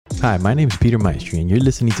Hi, my name is Peter Maestri, and you're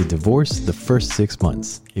listening to Divorce the First 6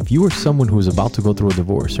 Months. If you are someone who is about to go through a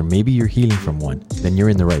divorce, or maybe you're healing from one, then you're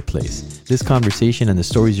in the right place. This conversation and the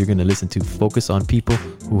stories you're going to listen to focus on people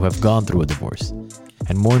who have gone through a divorce,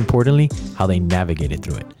 and more importantly, how they navigated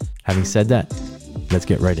through it. Having said that, let's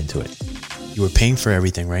get right into it. You were paying for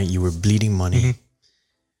everything, right? You were bleeding money. Mm-hmm.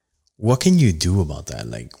 What can you do about that?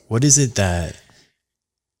 Like, what is it that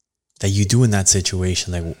you do in that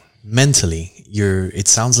situation? Like, mentally, it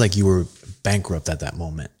sounds like you were bankrupt at that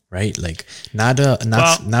moment, right? Like not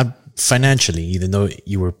financially, even though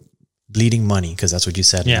you were bleeding money, because that's what you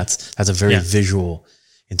said. Yeah. That's a very visual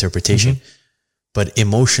interpretation. Mm-hmm. But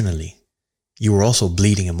emotionally, you were also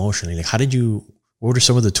bleeding emotionally. Like, what are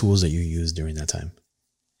some of the tools that you used during that time?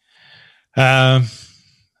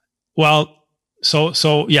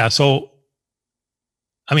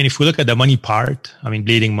 I mean, if we look at the money part, I mean,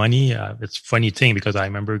 bleeding money, it's a funny thing because I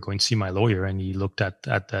remember going to see my lawyer and he looked at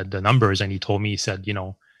the numbers and he told me, he said,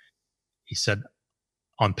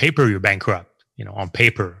 on paper, you're bankrupt, on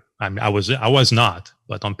paper. I mean, I was not,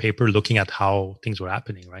 but on paper, looking at how things were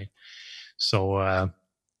happening, right? So I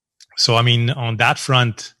mean, on that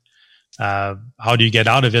front, how do you get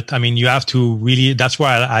out of it? I mean, you have to really, that's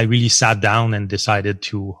why I really sat down and decided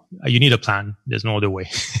you need a plan. There's no other way.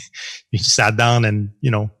 You sat down and,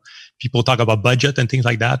 people talk about budget and things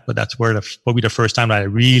like that, but that's where probably the first time that I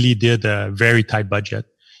really did a very tight budget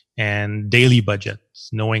and daily budget,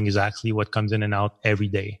 knowing exactly what comes in and out every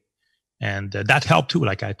day. And that helped too.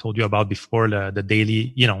 Like I told you about before, the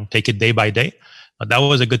daily, take it day by day. But that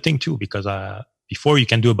was a good thing too, because, before you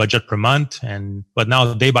can do a budget per month but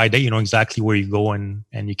now day by day, you know exactly where you go and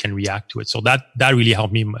you can react to it. So that really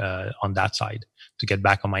helped me, on that side to get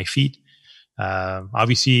back on my feet.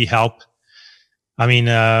 Obviously help. I mean,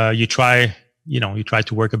 you try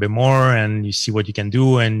to work a bit more and you see what you can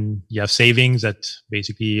do, and you have savings that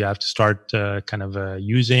basically you have to start,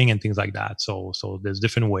 using and things like that. So there's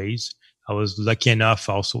different ways. I was lucky enough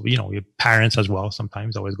also, your parents as well.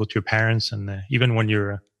 Sometimes I always go to your parents, and even when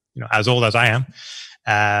you're, as old as I am.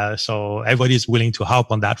 So everybody's willing to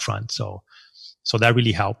help on that front. So that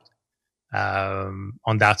really helped,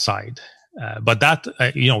 on that side. But that,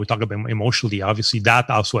 we talk about emotionally, obviously that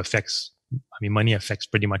also affects, money affects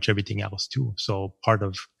pretty much everything else too. So part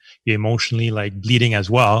of you emotionally like bleeding as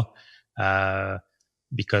well,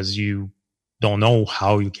 because you don't know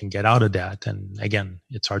how you can get out of that. And again,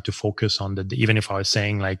 it's hard to focus on even if I was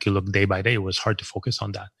saying like you look day by day, it was hard to focus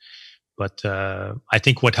on that. But I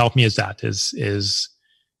think what helped me is to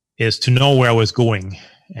know where I was going.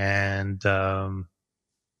 And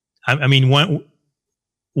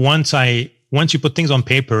once you put things on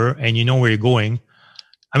paper and you know where you're going,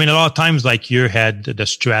 a lot of times like your head, the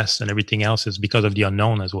stress and everything else is because of the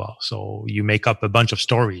unknown as well. So you make up a bunch of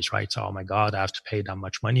stories, right? So, oh my God, I have to pay that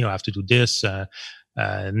much money, or I have to do this.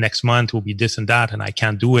 Next month will be this and that, and I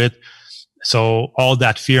can't do it. So all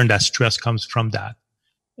that fear and that stress comes from that.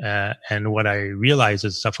 And what I realized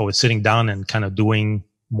is if I was sitting down and kind of doing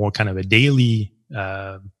more kind of a daily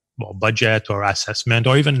budget or assessment,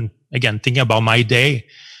 or even, again, thinking about my day,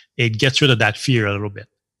 it gets rid of that fear a little bit.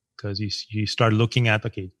 Because you start looking at,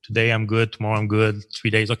 okay, today I'm good, tomorrow I'm good,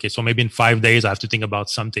 3 days. Okay, so maybe in 5 days I have to think about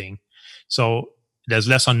something. So there's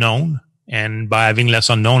less unknown. And by having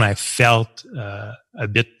less unknown, I felt a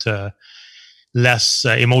bit less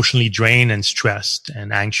emotionally drained and stressed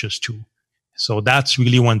and anxious too. So that's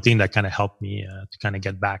really one thing that kind of helped me to kind of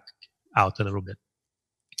get back out a little bit.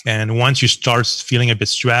 And once you start feeling a bit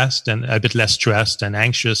stressed and a bit less stressed and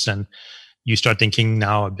anxious, and you start thinking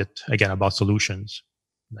now a bit again about solutions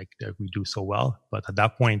like that we do so well. But at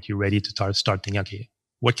that point, you're ready to start thinking, okay,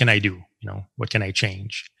 what can I do? What can I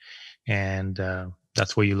change? And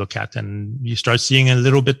that's where you look at, and you start seeing a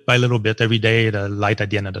little bit by little bit every day the light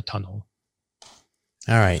at the end of the tunnel.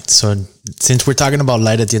 All right. So since we're talking about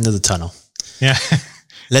light at the end of the tunnel, yeah,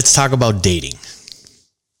 let's talk about dating.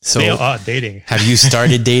 So dating. Have you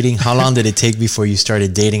started dating? How long did it take before you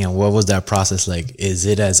started dating, and what was that process like? Is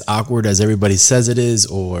it as awkward as everybody says it is,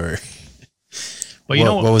 or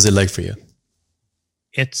what was it like for you?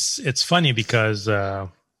 It's funny because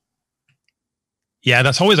that's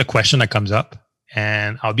always a question that comes up,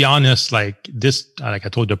 and I'll be honest, like I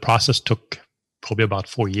told you, the process took probably about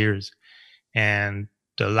 4 years, and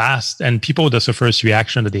that's the first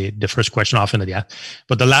reaction, the first question often that they ask.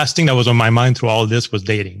 But the last thing that was on my mind through all this was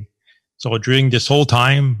dating. So during this whole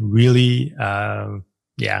time, really, there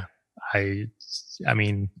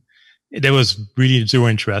was really zero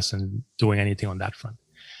interest in doing anything on that front.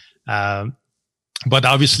 But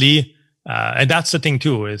obviously, and that's the thing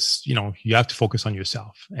too, is, you have to focus on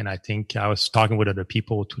yourself. And I think I was talking with other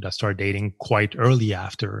people too that started dating quite early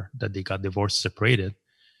after that they got divorced, separated,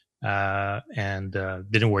 and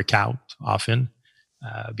didn't work out often,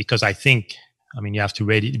 because I think, you have to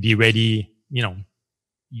be ready.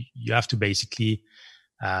 You have to basically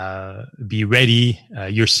be ready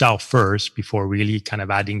yourself first before really kind of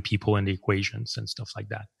adding people in the equations and stuff like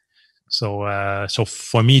that. So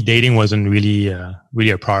for me, dating wasn't really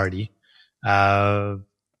a priority.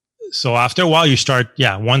 So after a while, you start,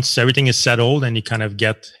 once everything is settled and you kind of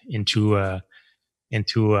get into I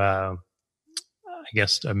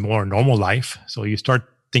guess a more normal life. So you start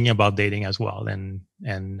thinking about dating as well,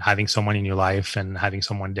 and having someone in your life and having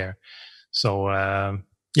someone there. So, on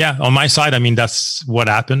my side, that's what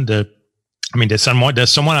happened. There's someone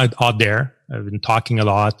out there. I've been talking a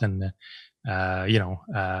lot, and,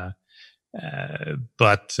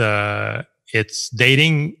 but it's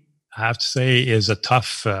dating, I have to say, is a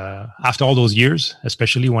tough, after all those years,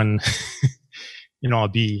 especially when, I'll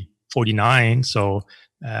be 49. So,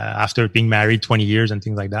 after being married 20 years and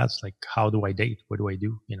things like that, it's like, how do I date? What do I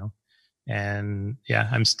do? And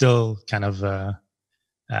I'm still kind of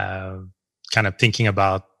thinking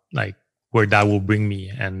about like where that will bring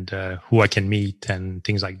me, and who I can meet and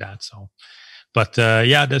things like that. So, but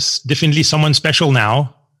there's definitely someone special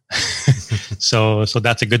now. so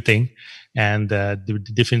that's a good thing, and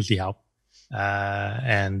definitely help.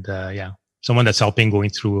 Someone that's helping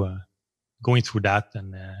going through that,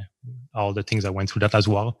 and all the things I went through that as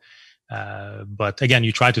well. But again,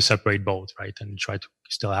 you try to separate both, right? And you try to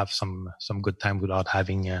still have some good time without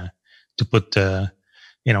having to put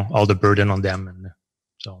all the burden on them. And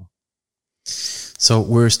so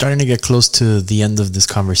we're starting to get close to the end of this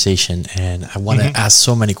conversation, and I want to ask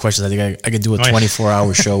so many questions. I think I could do a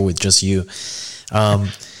 24-hour show with just you.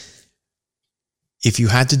 If you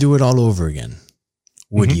had to do it all over again,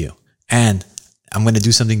 would you? And I'm going to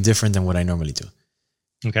do something different than what I normally do.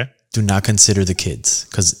 Okay. Do not consider the kids,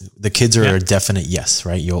 because the kids are a definite yes,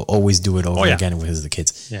 right? You'll always do it over again with the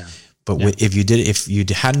kids. Yeah. But if you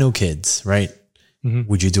had no kids, right?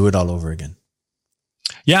 Would you do it all over again?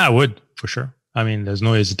 Yeah, I would, for sure. There's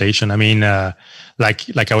no hesitation.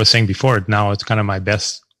 Like I was saying before, now it's kind of my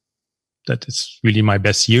best. That it's really my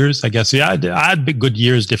best years, I guess. Yeah, I had big good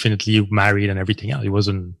years, definitely married and everything else. It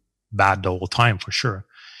wasn't bad the whole time, for sure.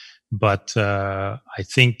 But I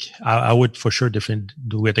think I would for sure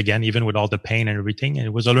do it again, even with all the pain and everything. And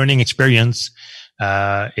it was a learning experience.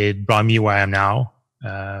 It brought me where I am now,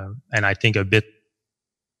 and I think a bit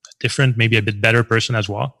different, maybe a bit better person as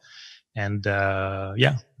well. And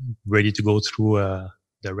ready to go through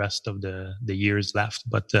the rest of the years left.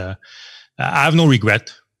 But I have no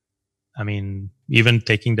regret. Even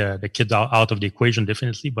taking the kids out of the equation,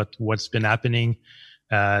 definitely. But what's been happening,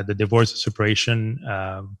 the divorce, the separation,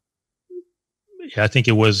 I think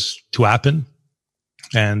it was to happen.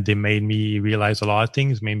 And they made me realize a lot of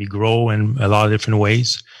things, made me grow in a lot of different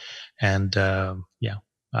ways. And I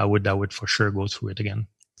would for sure go through it again.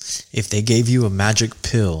 If they gave you a magic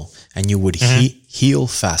pill and you would heal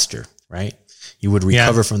faster, right? You would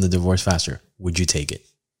recover from the divorce faster. Would you take it?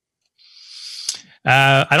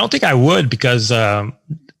 I don't think I would, because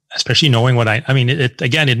especially knowing what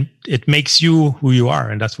it makes you who you are.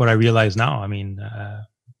 And that's what I realize now. I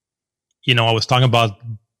was talking about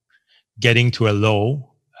getting to a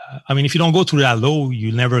low. If you don't go through that low,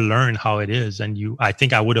 you never learn how it is. And I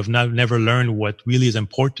think I would have never learned what really is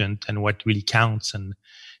important and what really counts. And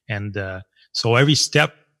so every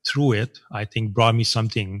step through it, I think, brought me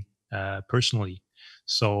something personally.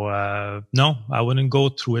 So no, I wouldn't go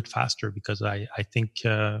through it faster, because I think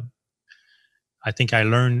I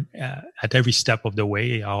learned at every step of the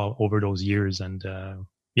way over those years, and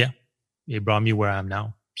it brought me where I am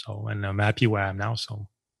now. So, and I'm happy where I am now. So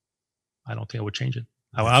I don't think I would change it.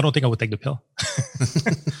 I don't think I would take the pill.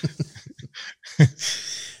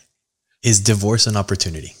 Is divorce an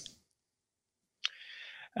opportunity?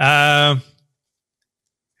 That's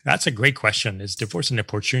a great question. Is divorce an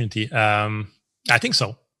opportunity? I think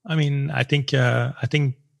so. I think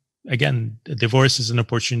again, divorce is an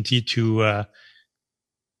opportunity to,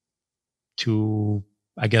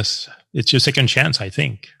 I guess it's your second chance. I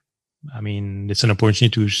think. It's an opportunity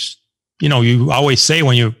to, you always say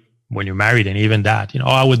when you're married, and even that,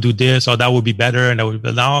 I would do this, or that would be better. And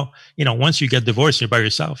but now, once you get divorced, you're by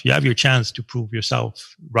yourself. You have your chance to prove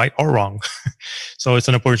yourself right or wrong. So it's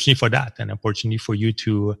an opportunity for that, an opportunity for you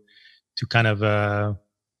to kind of,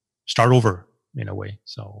 start over in a way.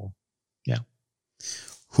 So, yeah.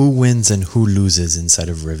 Who wins and who loses inside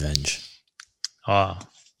of revenge?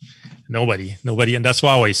 Nobody. And that's what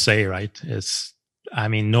I always say, right? I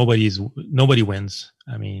mean, nobody wins.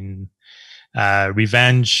 I mean,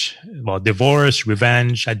 revenge, well, divorce,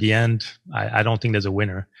 revenge at the end. I don't think there's a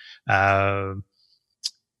winner. I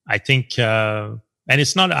think, and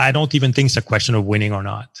it's not, I don't even think it's a question of winning or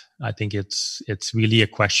not. I think it's really a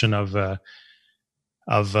question of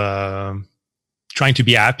trying to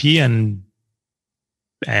be happy and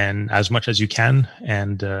as much as you can.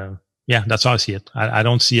 And, yeah, that's how I see it. I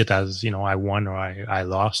don't see it as, I won or I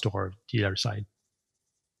lost or the other side.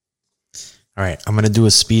 All right, I'm going to do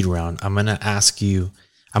a speed round. I'm going to ask you,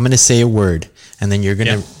 I'm going to say a word, and then you're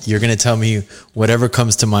going to tell me whatever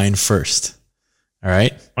comes to mind first. All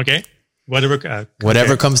right? Okay. Whatever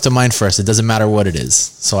comes to mind first. It doesn't matter what it is.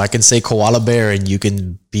 So I can say koala bear and you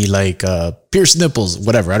can be like pierced nipples,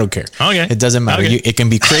 whatever. I don't care. Okay. It doesn't matter. Okay. It can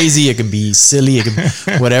be crazy. It can be silly. It can be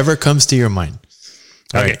whatever comes to your mind.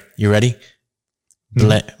 All right. You ready?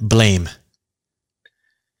 Blame.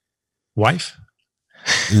 Wife.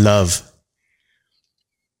 Love.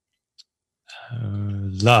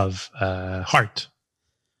 Love. Heart.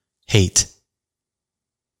 Hate.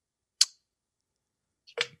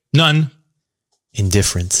 None.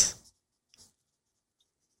 Indifference.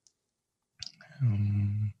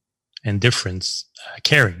 Indifference.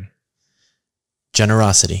 Caring.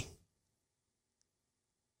 Generosity.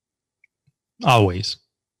 Always.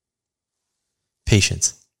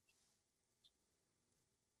 Patience.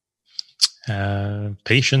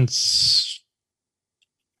 Patience.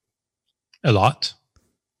 A lot.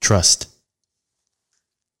 Trust.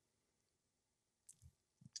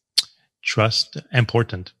 Trust.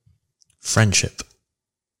 Important. Friendship.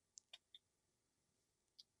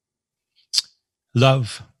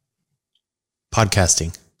 Love.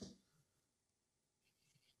 Podcasting.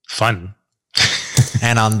 Fun.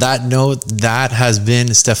 And on that note, that has been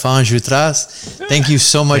Stéphane Jutras. Thank you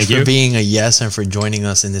so much for being a yes and for joining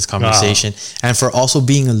us in this conversation and for also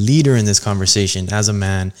being a leader in this conversation as a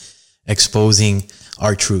man exposing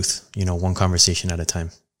our truth, one conversation at a time.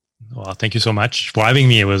 Well, thank you so much for having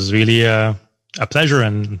me. It was really a pleasure.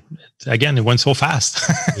 And again, it went so fast.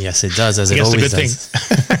 Yes, it does, as it always does.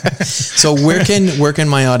 So where can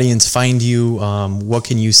my audience find you? What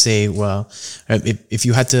can you say? Well, if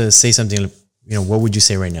you had to say something, what would you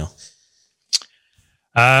say right now?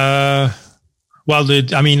 Well,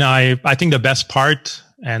 I think the best part,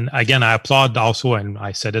 and again, I applaud also, and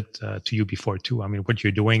I said it to you before too. I mean, what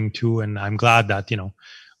you're doing too, and I'm glad that,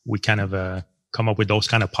 we kind of come up with those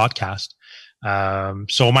kind of podcasts.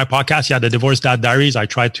 So my podcast, the Divorce Dad Diaries, I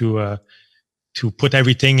try to put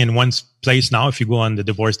everything in one place now. If you go on the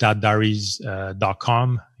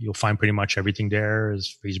divorcedadddiaries.com, you'll find pretty much everything there.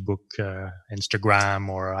 Is Facebook, Instagram,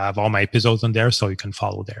 or I have all my episodes on there, so you can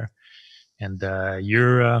follow there. And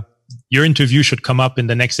your interview should come up in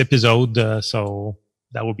the next episode, so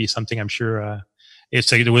that will be something I'm sure.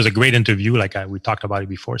 It was a great interview, like we talked about it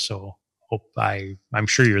before. So I'm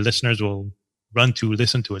sure your listeners will run to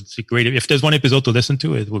listen to it. It's great. If there's one episode to listen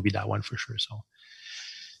to, it will be that one for sure.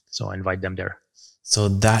 So I invite them there. So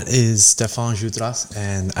that is Stéphane Jutras,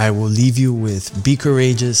 and I will leave you with be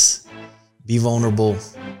courageous, be vulnerable,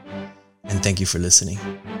 and thank you for listening.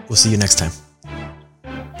 We'll see you next time.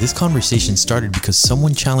 This conversation started because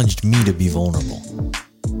someone challenged me to be vulnerable.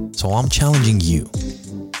 So I'm challenging you.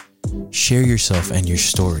 Share yourself and your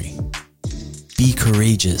story. Be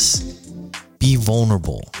courageous. Be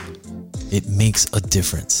vulnerable. It makes a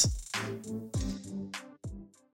difference.